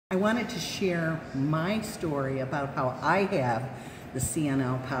I wanted to share my story about how I have the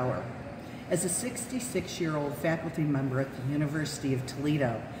CNL Power. As a 66-year-old faculty member at the University of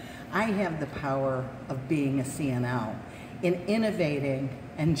Toledo, I have the power of being a CNL in innovating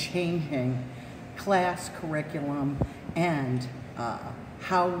and changing class curriculum and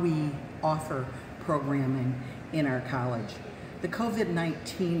how we offer programming in our college. The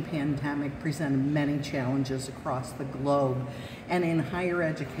COVID-19 pandemic presented many challenges across the globe, and in higher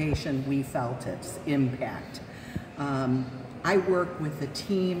education, we felt its impact. I work with a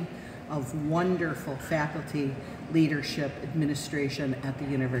team of wonderful faculty, leadership, administration at the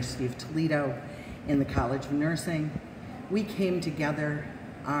University of Toledo in the College of Nursing. We came together,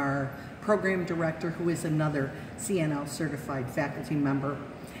 our program director, who is another CNL certified faculty member,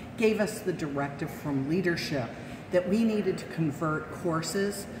 gave us the directive from leadership that we needed to convert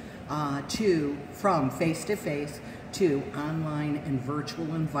courses from face-to-face to online and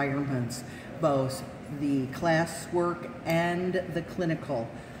virtual environments, both the classwork and the clinical.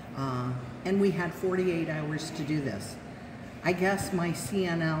 And we had 48 hours to do this. I guess my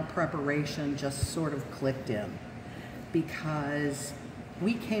CNL preparation just sort of clicked in because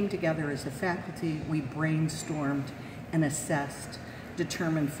we came together as a faculty, we brainstormed and assessed,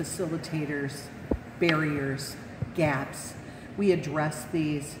 determined facilitators, barriers, gaps. We address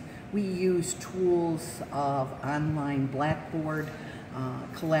these. We use tools of online Blackboard,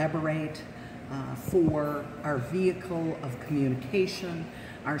 Collaborate for our vehicle of communication,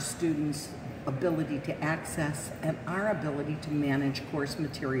 our students' ability to access, and our ability to manage course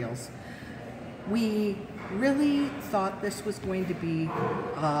materials. We really thought this was going to be,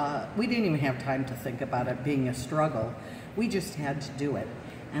 we didn't even have time to think about it being a struggle. We just had to do it.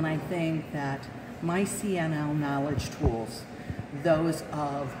 And I think that my CNL knowledge tools, those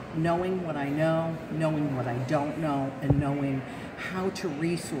of knowing what I know, knowing what I don't know, and knowing how to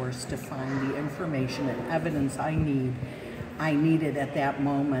resource to find the information and evidence I needed at that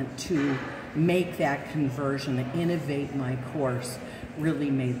moment to make that conversion and innovate my course,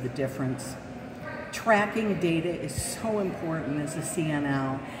 really made the difference. Tracking data is so important as a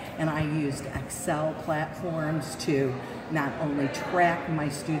CNL, and I used Excel platforms to not only track my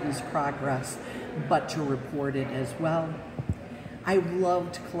students' progress, but to report it as well. I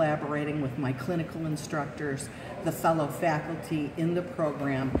loved collaborating with my clinical instructors, the fellow faculty in the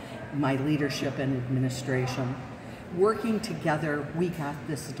program, my leadership and administration. Working together, we got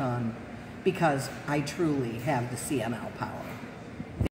this done because I truly have the CNL power.